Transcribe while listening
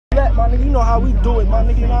nigga. You know how we do it, my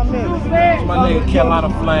nigga. You know what I mean? My nigga Carolina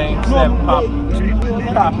Flame, Snap Pop.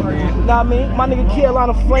 Nah, I mean, my nigga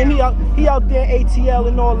Carolina Flame, he out there in ATL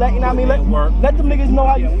and all that. You know what I mean? Let them niggas know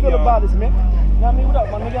how you feel about this, man. You know what I mean? What up,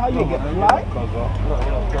 my nigga? How you get? Alright?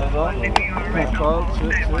 My nigga, you already know.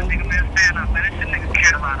 Hey, my nigga, man, stand up, man. That's your nigga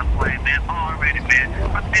Carolina Flame, man. Already, man.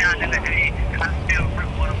 I'm down in the A, and I still rip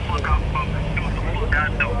what the fuck I'm from. Do what the fuck I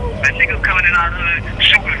do. That niggas coming in our hood,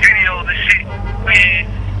 shooting videos and shit, man.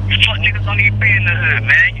 You fuck niggas don't even be in the hood,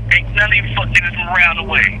 man. Ain't none of you fuck niggas from around the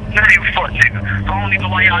way. None of you fuck niggas. So I don't even know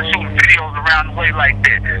why y'all shooting videos around the way like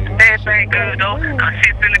that. Everything good, though. Cause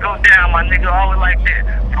shit finna go down, my nigga. Always like that.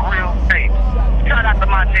 For real safe. Shout out to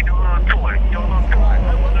my nigga Lil Toy. Yo, Lil Toy.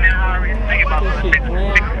 Man, I already think about little niggas.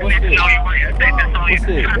 Niggas know you right. I think that's on you.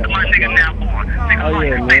 Shout out to my nigga Now Born. Niggas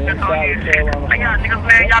like I think that's on you. Man, y'all niggas,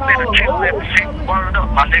 man, y'all better kill that shit. Word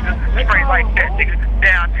up, my nigga. Straight like that, nigga.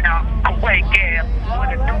 Downtown, away gas. What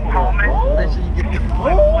it do, homie? Make sure you get the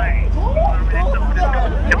away.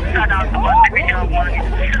 Shout out to my nigga Young Money.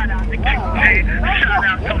 Shout out to King. Shout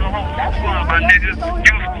out to the whole squad, my niggas. You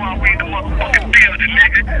squad, we the motherfucking building,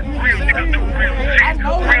 nigga. Real niggas do real shit.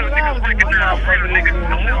 Real niggas recognize real niggas.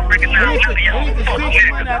 And we don't recognize none of y'all fuck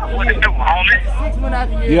niggas. What it do, homie?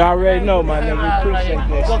 You already know, my nigga. We appreciate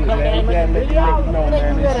that shit, man. We gotta let you niggas know, man.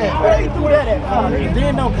 Where they do that at?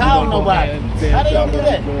 Then don't call nobody. How they gonna do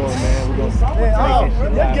that?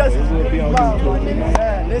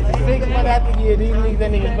 Listen, 6 months after year, these niggas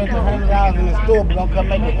that niggas spent $100 in the store, but don't come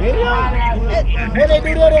make a video. Where they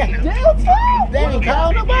do that at? They ain't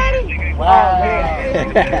call nobody. Wow.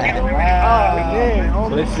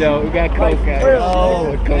 Let's show. We got coke out here.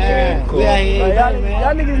 Oh, man. Cool.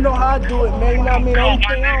 Y'all niggas know how I do it, man. You know what I mean? The only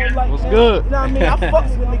thing I don't like, what's man, good? You know what I mean? I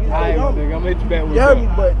fucks with niggas. Alright, nigga, I'm hit you back with you heard me,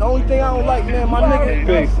 but the only thing I don't like, man, my nigga,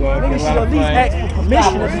 niggas should at least ask for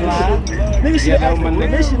permission or something. Niggas should ask for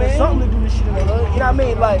permission or something to do this shit in the hood. You know what I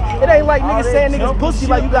mean? Like, it ain't like niggas saying niggas pussy,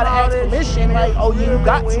 like you gotta ask permission, like, oh yeah, you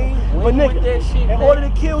got to. But nigga, in order to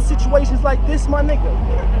kill situations like this, my nigga,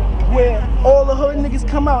 where all the hood niggas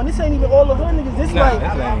come out, and this ain't even all the hood niggas, this like,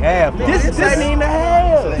 this ain't even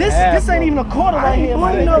half. This ain't even a quarter right here,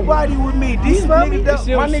 man. Ain't nobody with me. These niggas,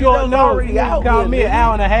 my niggas done already out here. Called me an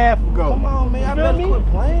hour and a half ago. Come on, man, I better quit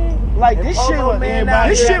playing. Like this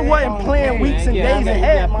shit wasn't playing weeks and days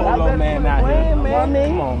ahead, man. I better quit playing, man.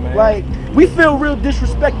 Come on, man. Like, we feel real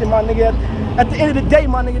disrespected, my nigga. At the end of the day,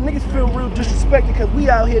 my nigga, niggas feel real disrespected because we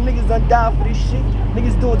out here, niggas done died for this shit.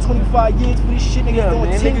 Niggas doing 25 years for this shit. Niggas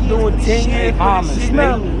doing 10 years doing 10 years for this shit.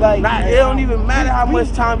 Like, it don't even matter how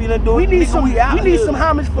much time you done doing. We need some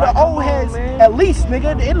homage for the old heads, at least,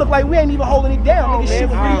 nigga. It look like we ain't even holding it down. Nigga, shit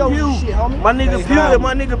was video shit, homie. My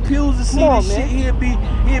nigga Pews to see this shit,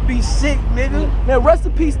 he'd be sick, nigga. Man, rest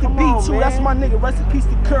in peace to B2, that's my nigga. Rest in peace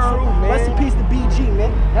to Curl, rest in peace to BG,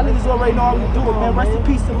 man. Y'all niggas already know how we do it, man. Rest in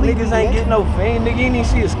peace to Lee. Niggas ain't getting no fame, nigga. You ain't even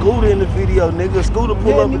see a Scooter in the video, nigga. Scooter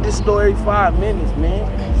pull up with this story every 5 minutes, man.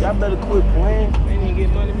 Y'all better quit playing. They didn't get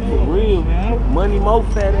money more. For real, man. Money more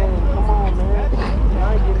fat ass. Come on, man.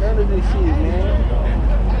 I ain't getting none of this shit,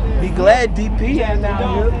 man. Be glad DP ain't out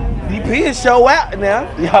here. DP is show out now.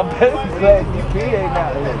 Y'all better be glad DP ain't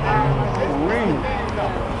out here.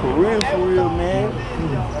 For real, man.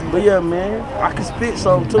 But yeah, man, I can spit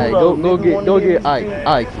something too, hey, though. Go get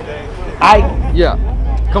Ike. Ike? Yeah.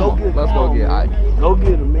 Come on, let's go get Ike. Go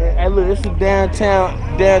get him, man. Hey, look, it's a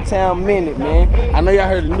downtown minute, man. I know y'all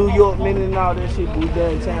heard the New York minute and all that shit, but we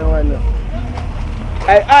downtown right now.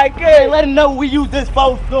 Hey, Ike, let him know we use this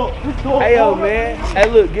phone store. Hey, yo, man. Hey,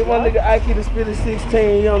 look, get my nigga Ike to spit a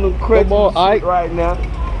 16 on them crutches right now.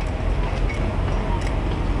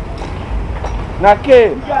 Now,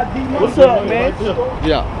 kid, what's up, man?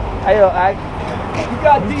 Yeah. Hey, yo, Ike.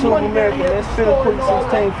 YouTube America, man. Spit a quick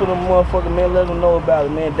 16 for the motherfucker, man. Let them know about it,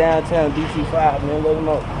 man. Downtown DC5, man. Let them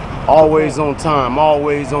know. Always on time,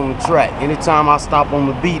 always on the track. Anytime I stop on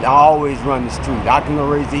the beat, I always run the street. I can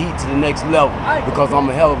raise the heat to the next level because I'm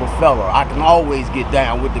a hell of a fella. I can always get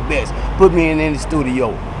down with the best. Put me in the studio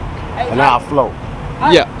and I'll flow.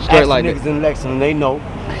 Yeah, straight like niggas that. in Lexington, they know.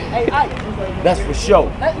 Hey, Ike. That's for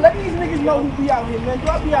sure. Let these niggas know who be out here, man.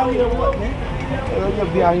 Y'all be out here what, man? You'll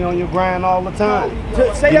be out here on your grind all the time.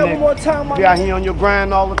 Say that one more time, my Be out here on your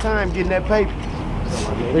grind all the time, getting that paper.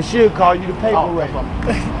 They should call you the paper rapper.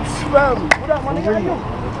 What up, my nigga? How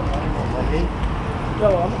you? Yo,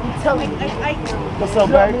 I'm telling you. What's up,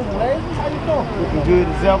 baby? How you doing? Looking good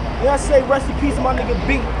as ever. Yeah, I say rest in peace to my nigga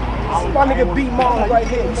B. My nigga B Mom right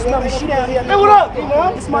here. You smell me? She down here. Hey, what up,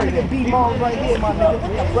 B-Mom? It's my nigga B Mom right here, my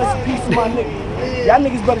nigga. Rest in peace to my nigga. Y'all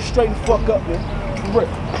niggas better straighten the fuck up, man. For real.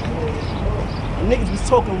 The niggas was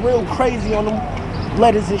talking real crazy on them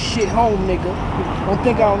letters and shit home, nigga. Don't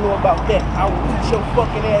think I don't know about that. I will beat your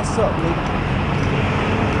fucking ass up, nigga.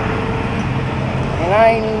 And I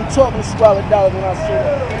ain't even talking to Squalor Dollars when I say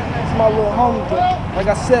that. It's my little homie, but like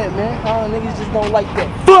I said, man, niggas just don't like that.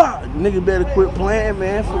 Fuck! Nigga better quit playing,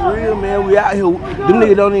 man. For real, man. We out here. Them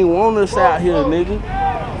niggas don't even want us out here, nigga.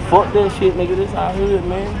 Fuck that shit, nigga. This out here,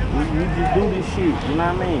 man. We just do this shit. You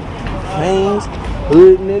know what I mean? Chains,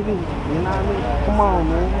 hood, nigga. You know what I mean? Come on,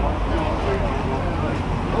 man.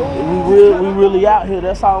 We really out here.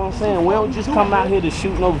 That's all I'm saying. We don't just come out here to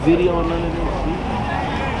shoot no video or none of that shit.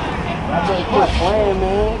 I better quit playing,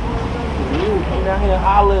 man. Come down here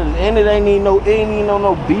hollering, and it ain't even no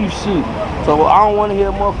beef shit. So I don't want to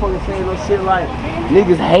hear motherfuckers saying no shit like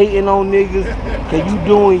niggas hating on niggas, cause you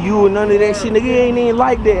doing you and none of that shit. Nigga ain't even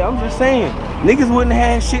like that. I'm just saying, niggas wouldn't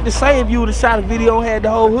have shit to say if you would've shot a video and had the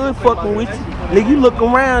whole hood fucking with you. Nigga, you look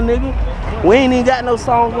around, nigga. We ain't even got no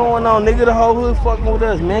song going on, nigga. The whole hood fucking with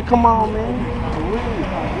us, man. Come on, man. For real.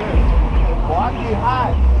 Boy, I get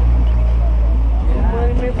hot.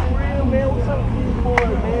 Man, for real, man. What's up with these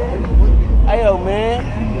boys, man? Hey, yo, man.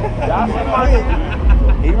 Y'all see my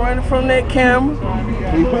nigga? He running from that camera.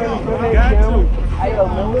 He running from that camera. Hey, yo,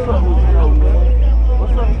 man. What's up with you, man?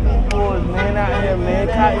 What's up with these boys, man, out here, man?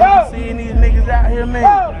 You seeing these niggas out here, man? I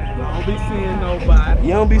don't be seeing nobody.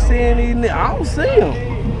 You don't be seeing these niggas? I don't see them.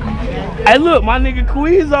 Hey, look, my nigga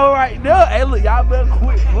Quizzo right there. Hey, look, y'all better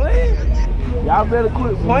quit playing. Y'all better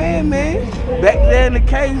quit playing, man. Back there in the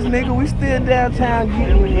caves, nigga, we still downtown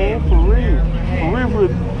getting it, man. For real. For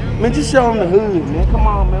real. Man, just show them the hood, man. Come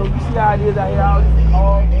on, man. You see how it is out here?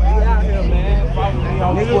 All We out here, man.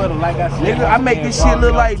 Follow me on Twitter, like I said. Nigga, I make this shit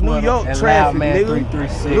look like New York traffic,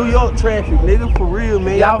 nigga. New York traffic, nigga, for real,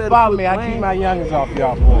 man. Y'all follow me. I keep my youngins off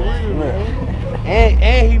y'all boys.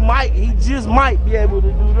 And he just might be able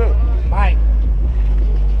to do that. Mike.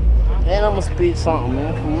 And I'ma spit something,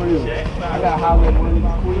 man, for real. I gotta holler at one of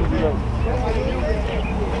these queens up.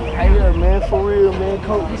 Hey, yeah, man, for real, man.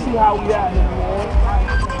 Coach, you see how we out here, man?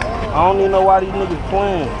 I don't even know why these niggas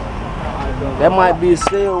playing. That might be a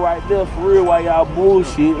sale right there, for real, while y'all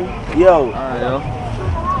bullshitting. Yo. Alright, yo.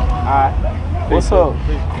 Alright. What's up?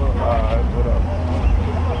 What up?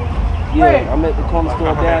 Yeah, I'm at the corner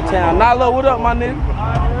store downtown. Nalo, what up, my nigga?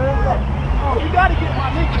 Oh, you gotta get my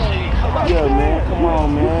nigga. Yeah, man, come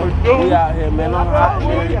on, man. We out here, man. I'm hot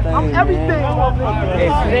and everything, I'm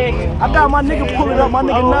everything, man. I got my nigga pulling up, my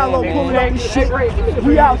nigga Nalo pulling up this shit.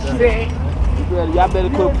 We out shit. Y'all better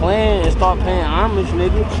quit playing and start paying homage,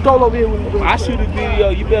 nigga. Stroll over here with me. I shoot a video,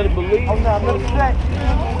 you better believe. Oh, no, matter of fact.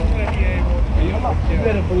 You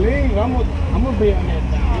better believe I'm gonna be on that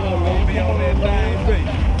thing. Yeah, man. Be on that thing.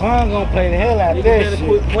 I'm gonna play the hell out of that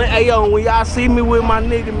shit. Hey, yo, when y'all see me with my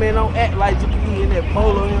nigga, man, don't act like you can be in that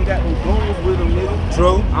polo. You ain't got no guns with him, nigga.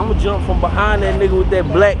 True. I'ma jump from behind that nigga with that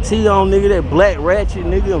black tee on, nigga, that black ratchet,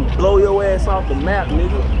 nigga, and blow your ass off the map,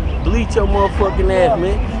 nigga. Bleach your motherfucking ass,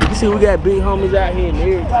 man. You see, we got big homies out here and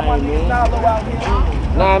everything, man.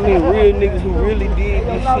 Nah, I mean, real niggas who really did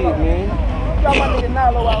this shit, man. Got my nigga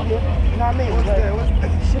Nalo out here. You know what I mean?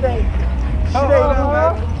 Shit ain't good.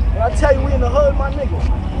 When I tell you we in the hood, my nigga.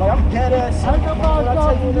 Like, I'm dead ass. When I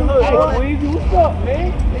tell you in the hood, what's up,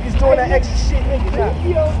 man? Niggas doing that extra shit, nigga.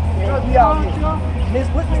 Nah. We out here. Miss,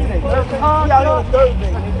 what's today? Thursday? We out here on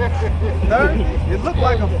Thursday, nigga. Thursday? It look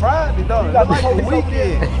like a Friday, though. It Got look like the a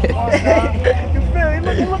weekend. You feel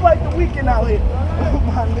me? It look like the weekend out here.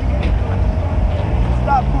 My nigga.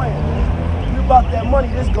 Stop playing. You about that money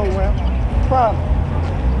this go round. Promise.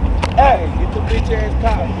 Hey, get the bitch ass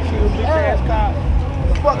cop. She a bitch ass cop.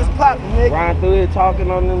 The fuck is poppin', nigga? Riding through here talking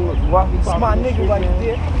on them walkie-talkie. It's my nigga right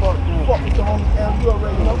there. Fuck with the homie L. You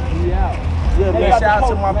already know. Yeah, man, shout out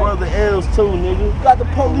to my brother Els too, nigga. Got the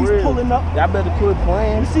police pulling up. Y'all better quit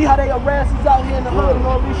playing. You see how they harass us out here in the hood and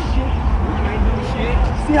all this shit?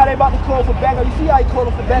 See how they about to call for backup? You see how he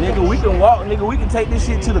calling for backup? Nigga, we can walk, nigga. We can take this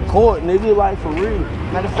shit to the court, nigga. Like, for real.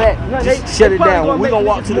 Matter of fact, just shut it down. We gonna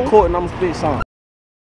walk to the court and I'm gonna spit something.